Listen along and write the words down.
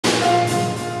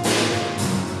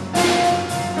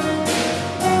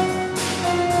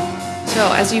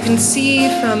So, as you can see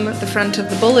from the front of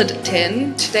the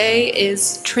bulletin, today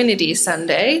is Trinity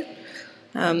Sunday,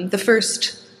 the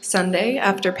first Sunday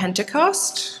after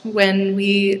Pentecost, when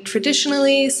we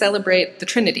traditionally celebrate the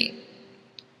Trinity.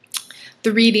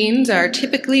 The readings are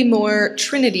typically more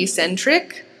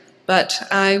Trinity-centric, but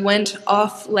I went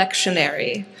off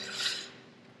lectionary.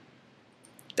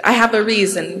 I have a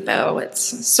reason, though.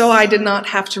 It's so I did not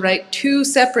have to write two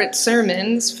separate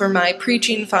sermons for my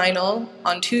preaching final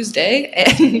on Tuesday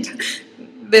and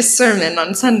this sermon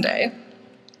on Sunday.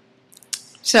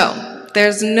 So,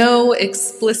 there's no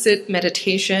explicit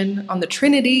meditation on the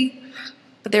Trinity,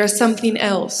 but there is something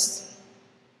else.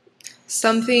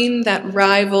 Something that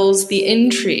rivals the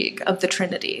intrigue of the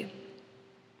Trinity.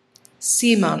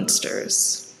 Sea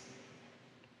monsters.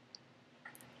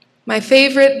 My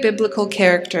favorite biblical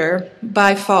character,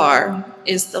 by far,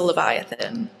 is the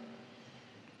Leviathan.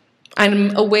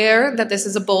 I'm aware that this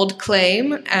is a bold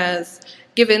claim, as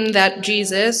given that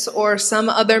Jesus or some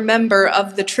other member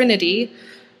of the Trinity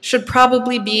should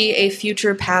probably be a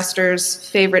future pastor's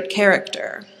favorite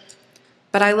character.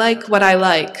 But I like what I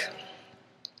like.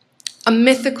 A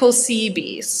mythical sea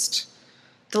beast,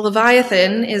 the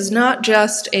Leviathan is not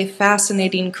just a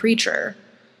fascinating creature,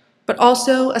 but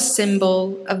also a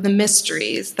symbol of the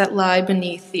mysteries that lie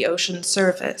beneath the ocean's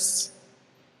surface.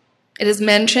 It is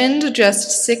mentioned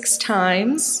just 6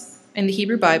 times in the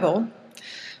Hebrew Bible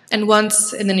and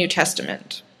once in the New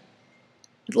Testament.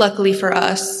 Luckily for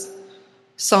us,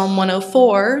 Psalm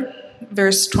 104,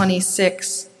 verse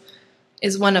 26,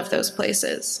 is one of those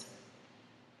places.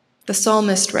 The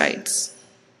psalmist writes,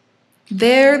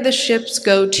 "There the ships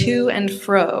go to and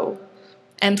fro,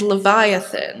 and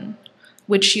Leviathan,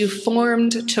 which you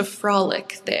formed to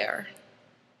frolic there."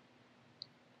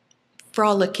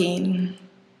 Frolicking.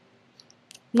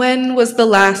 When was the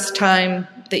last time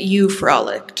that you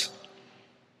frolicked?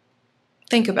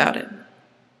 Think about it.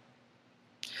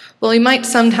 While we might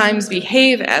sometimes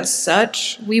behave as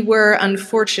such, we were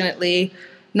unfortunately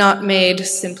not made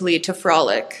simply to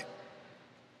frolic.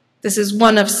 This is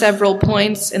one of several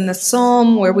points in the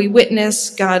psalm where we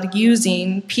witness God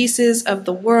using pieces of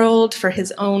the world for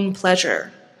his own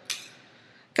pleasure.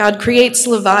 God creates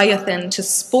Leviathan to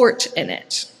sport in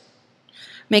it,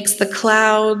 makes the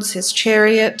clouds his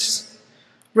chariot,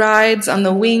 rides on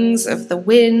the wings of the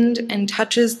wind, and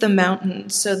touches the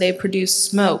mountains so they produce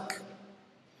smoke.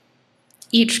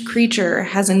 Each creature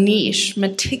has a niche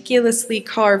meticulously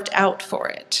carved out for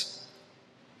it.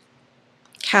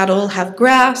 Cattle have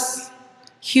grass,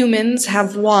 humans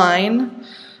have wine,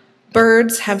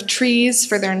 birds have trees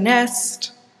for their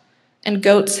nest, and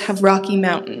goats have rocky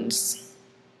mountains.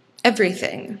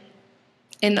 Everything,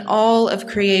 in all of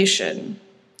creation,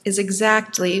 is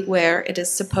exactly where it is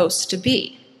supposed to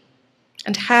be,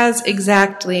 and has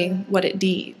exactly what it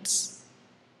needs.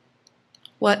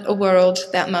 What a world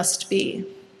that must be.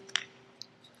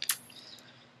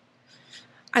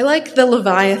 I like the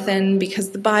Leviathan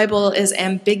because the Bible is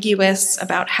ambiguous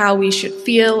about how we should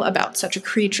feel about such a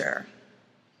creature.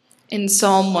 In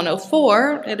Psalm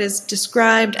 104, it is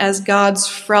described as God's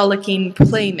frolicking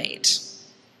playmate.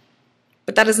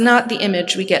 But that is not the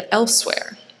image we get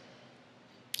elsewhere.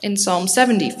 In Psalm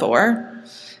 74,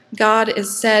 God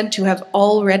is said to have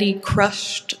already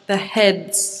crushed the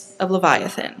heads of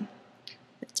Leviathan.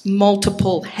 It's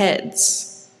multiple heads,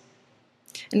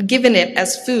 and given it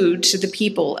as food to the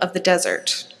people of the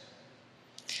desert.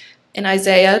 In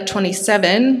Isaiah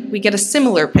 27, we get a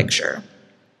similar picture,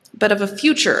 but of a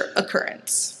future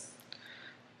occurrence.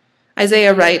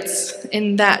 Isaiah writes,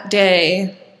 "In that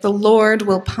day, the Lord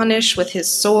will punish with his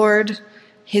sword,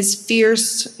 his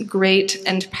fierce, great,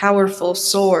 and powerful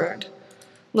sword,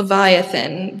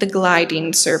 Leviathan, the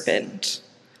gliding serpent,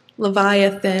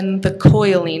 Leviathan, the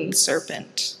coiling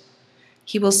serpent.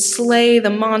 He will slay the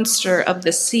monster of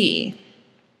the sea."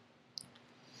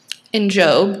 In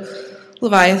Job,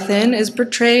 Leviathan is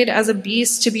portrayed as a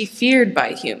beast to be feared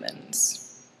by humans,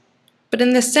 but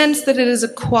in the sense that it is a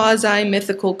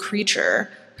quasi-mythical creature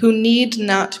who need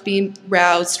not be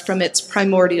roused from its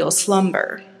primordial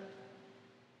slumber.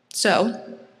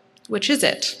 So, which is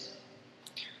it?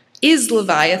 Is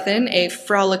Leviathan a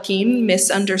frolicking,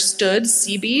 misunderstood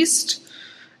sea beast,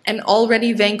 an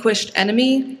already vanquished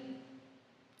enemy,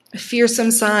 a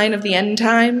fearsome sign of the end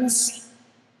times?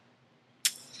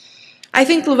 I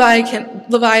think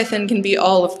Leviathan can be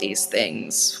all of these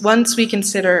things, once we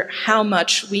consider how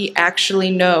much we actually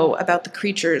know about the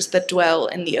creatures that dwell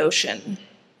in the ocean.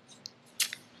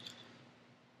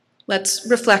 Let's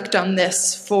reflect on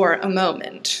this for a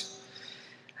moment.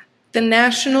 The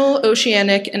National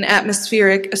Oceanic and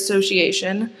Atmospheric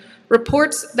Association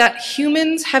reports that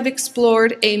humans have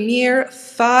explored a mere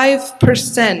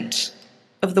 5%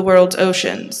 of the world's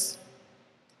oceans.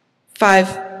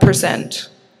 5%.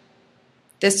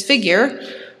 This figure,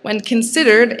 when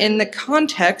considered in the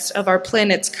context of our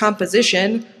planet's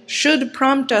composition, should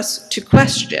prompt us to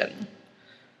question.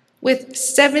 With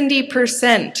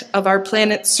 70% of our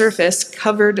planet's surface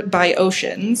covered by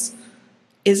oceans,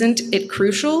 isn't it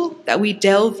crucial that we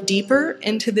delve deeper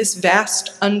into this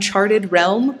vast, uncharted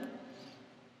realm?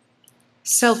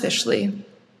 Selfishly,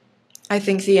 I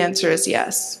think the answer is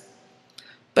yes,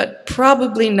 but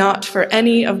probably not for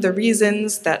any of the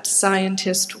reasons that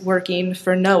scientists working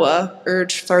for NOAA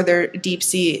urge further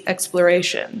deep-sea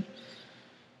exploration.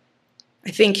 I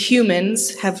think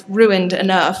humans have ruined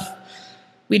enough.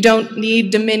 We don't need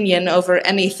dominion over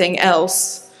anything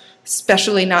else,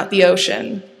 especially not the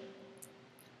ocean.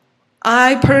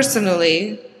 I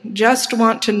personally just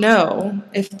want to know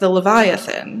if the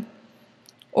Leviathan,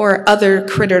 or other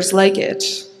critters like it,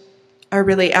 are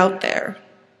really out there.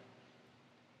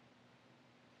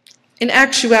 In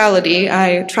actuality,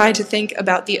 I try to think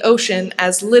about the ocean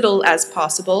as little as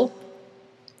possible.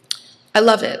 I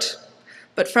love it,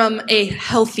 but from a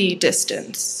healthy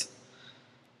distance.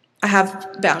 I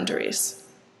have boundaries.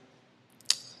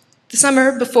 The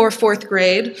summer before 4th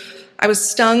grade, I was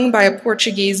stung by a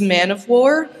Portuguese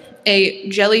man-of-war, a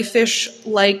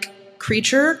jellyfish-like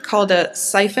creature called a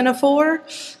siphonophore.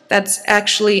 That's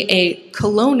actually a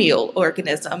colonial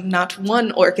organism, not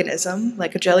one organism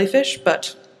like a jellyfish,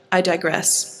 but I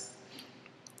digress.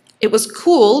 It was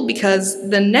cool because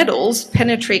the nettles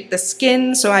penetrate the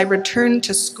skin, so I returned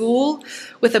to school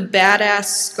with a badass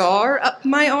scar up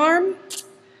my arm.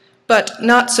 But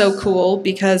not so cool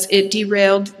because it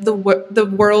derailed the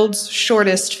world's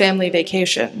shortest family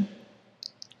vacation.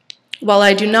 While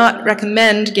I do not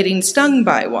recommend getting stung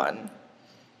by one,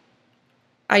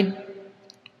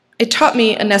 it taught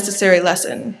me a necessary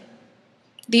lesson.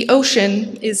 The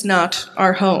ocean is not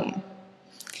our home.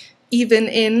 Even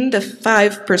in the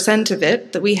 5% of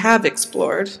it that we have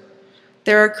explored,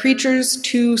 there are creatures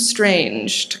too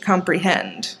strange to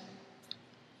comprehend.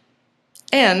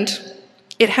 And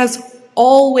it has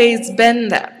always been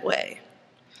that way.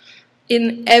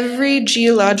 In every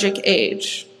geologic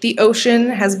age, the ocean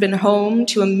has been home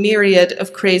to a myriad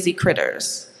of crazy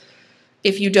critters.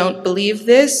 If you don't believe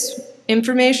this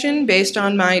information based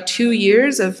on my 2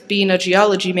 years of being a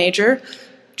geology major,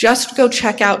 just go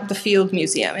check out the Field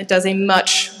Museum. It does a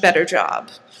much better job.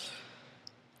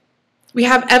 We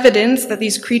have evidence that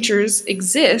these creatures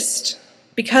exist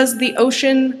because the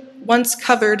ocean once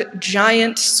covered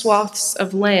giant swaths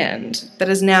of land that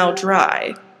is now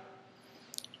dry.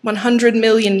 100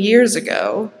 million years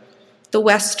ago, the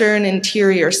western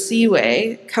interior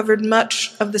seaway covered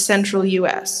much of the central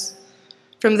U.S.,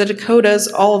 from the Dakotas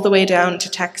all the way down to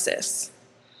Texas.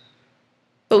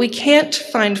 But we can't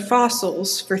find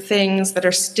fossils for things that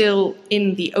are still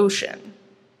in the ocean.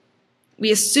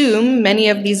 We assume many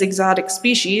of these exotic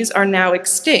species are now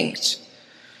extinct,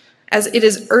 as it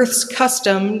is Earth's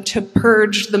custom to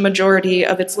purge the majority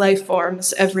of its life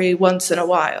forms every once in a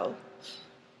while.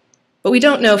 But we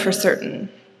don't know for certain.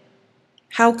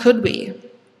 How could we,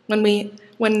 when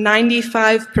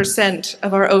 95%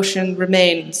 of our ocean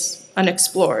remains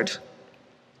unexplored?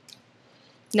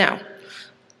 Now,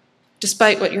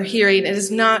 despite what you're hearing, it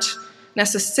is not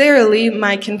necessarily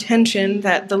my contention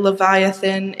that the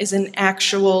Leviathan is an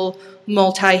actual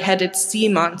multi-headed sea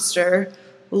monster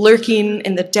lurking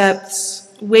in the depths,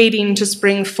 waiting to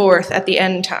spring forth at the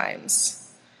end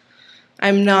times.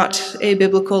 I'm not a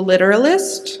biblical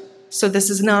literalist, so this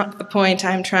is not the point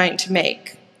I'm trying to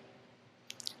make.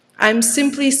 I'm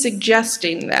simply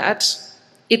suggesting that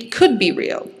it could be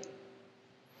real.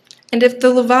 And if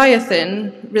the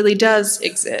Leviathan really does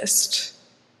exist,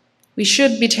 we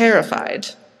should be terrified,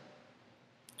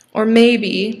 or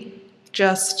maybe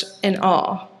just in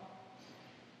awe.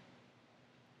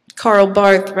 Karl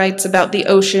Barth writes about the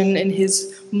ocean in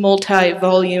his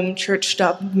multi-volume Church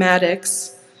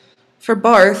Dogmatics. For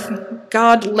Barth,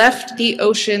 God left the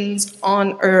oceans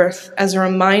on earth as a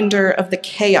reminder of the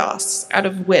chaos out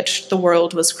of which the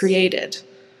world was created.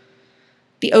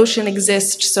 The ocean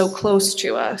exists so close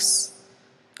to us,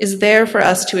 is there for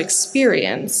us to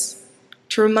experience,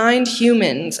 to remind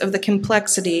humans of the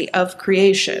complexity of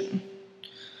creation,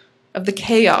 of the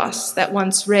chaos that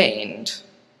once reigned,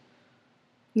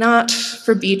 not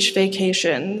for beach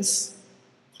vacations,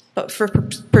 but for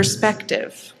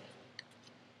perspective.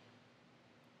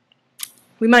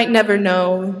 We might never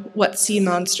know what sea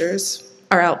monsters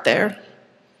are out there.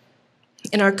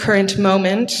 In our current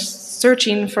moment,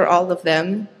 searching for all of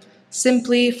them,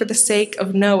 simply for the sake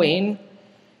of knowing,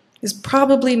 is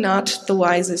probably not the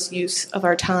wisest use of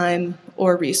our time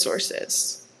or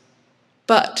resources.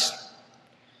 But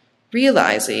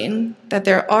realizing that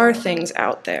there are things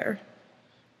out there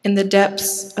in the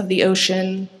depths of the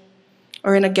ocean,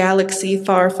 or in a galaxy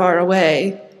far, far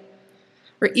away,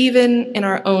 or even in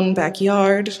our own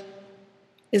backyard,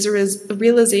 is a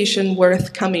realization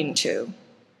worth coming to,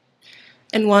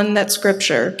 and one that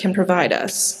Scripture can provide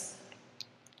us.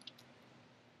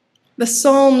 The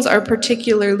Psalms are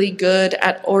particularly good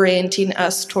at orienting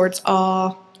us towards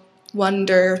awe,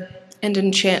 wonder, and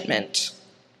enchantment.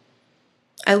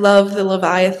 I love the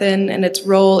Leviathan and its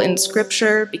role in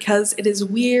Scripture because it is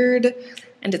weird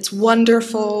and it's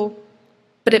wonderful,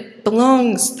 but it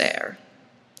belongs there.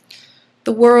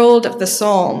 The world of the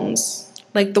Psalms,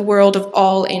 like the world of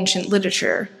all ancient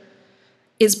literature,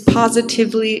 is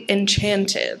positively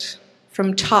enchanted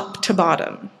from top to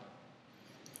bottom.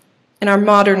 In our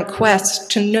modern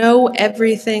quest to know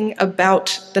everything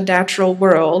about the natural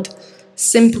world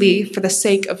simply for the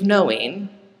sake of knowing,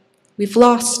 we've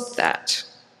lost that.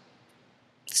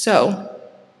 So,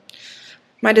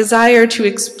 my desire to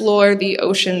explore the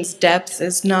ocean's depths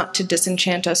is not to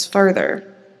disenchant us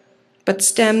further, but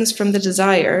stems from the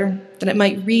desire that it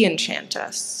might re-enchant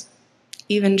us,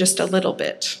 even just a little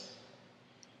bit.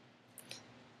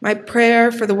 My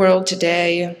prayer for the world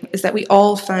today is that we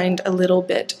all find a little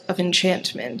bit of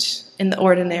enchantment in the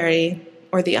ordinary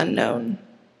or the unknown.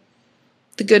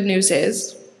 The good news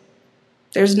is,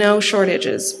 there's no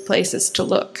shortages of places to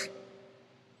look.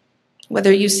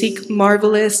 Whether you seek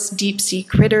marvelous deep-sea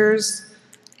critters,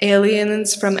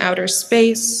 aliens from outer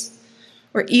space,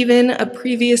 or even a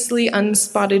previously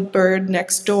unspotted bird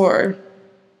next door,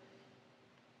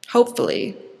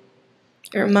 hopefully,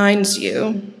 it reminds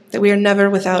you that we are never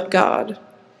without God,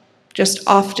 just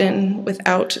often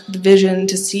without the vision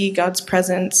to see God's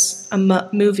presence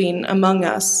moving among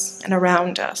us and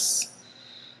around us.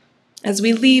 As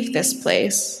we leave this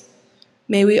place,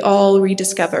 may we all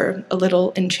rediscover a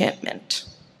little enchantment.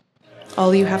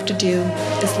 All you have to do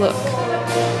is look.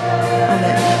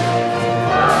 Amen.